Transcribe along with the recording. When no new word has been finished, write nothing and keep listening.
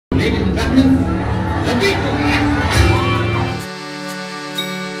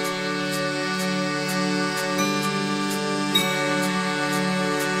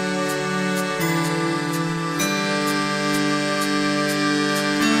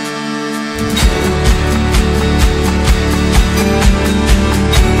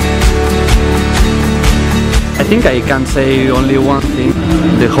I think I can say only one thing: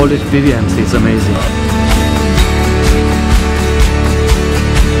 the whole experience is amazing.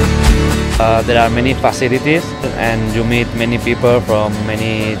 There are many facilities and you meet many people from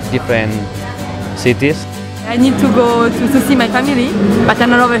many different cities. I need to go to see my family, but on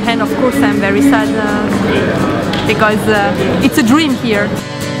the other hand, of course, I'm very sad because it's a dream here.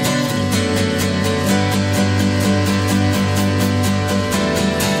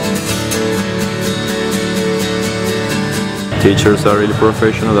 Teachers are really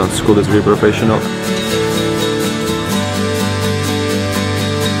professional and school is really professional.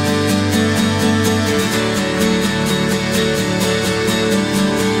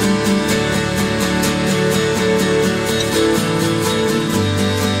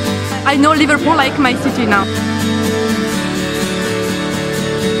 I know Liverpool like my city now.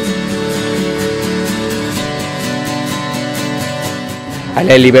 I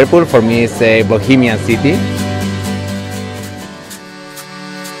like Liverpool. For me, it's a bohemian city.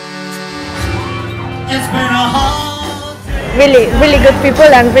 Really good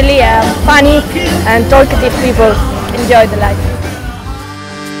people and really funny and talkative people. Enjoy the life.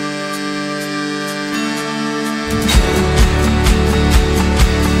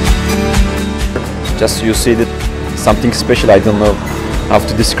 Just you see that something special. I don't know how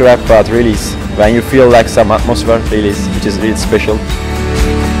to describe, but really when you feel like some atmosphere, really, which is really special.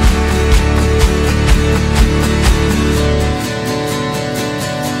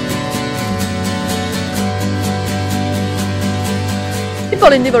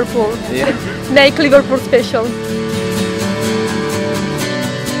 People in Liverpool make Liverpool special.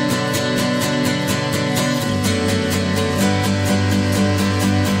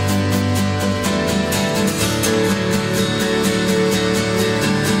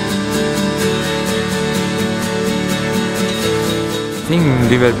 I think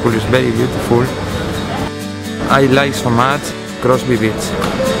Liverpool is very beautiful. I like so much Crosby Beach.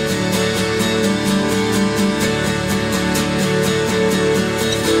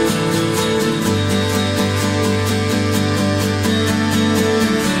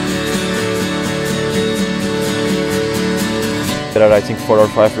 There are, I think, 4 or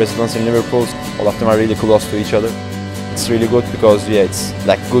 5 restaurants in Liverpool. All of them are really close to each other. It's really good because, yeah, it's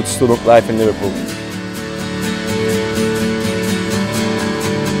like good student life in Liverpool.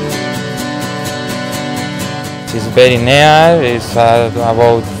 It's very near. It's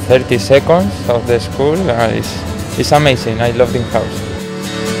about 30 seconds of the school. It's amazing. I love the house.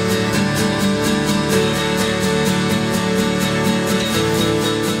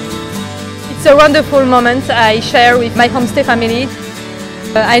 It's a wonderful moment I share with my homestay family.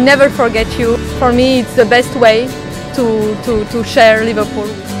 I never forget you. For me, it's the best way to share Liverpool.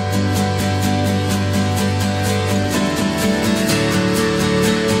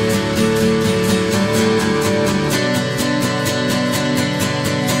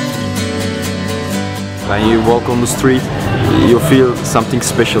 When you walk on the street, you feel something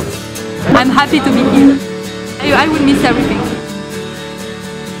special. I'm happy to be here. I will miss everything.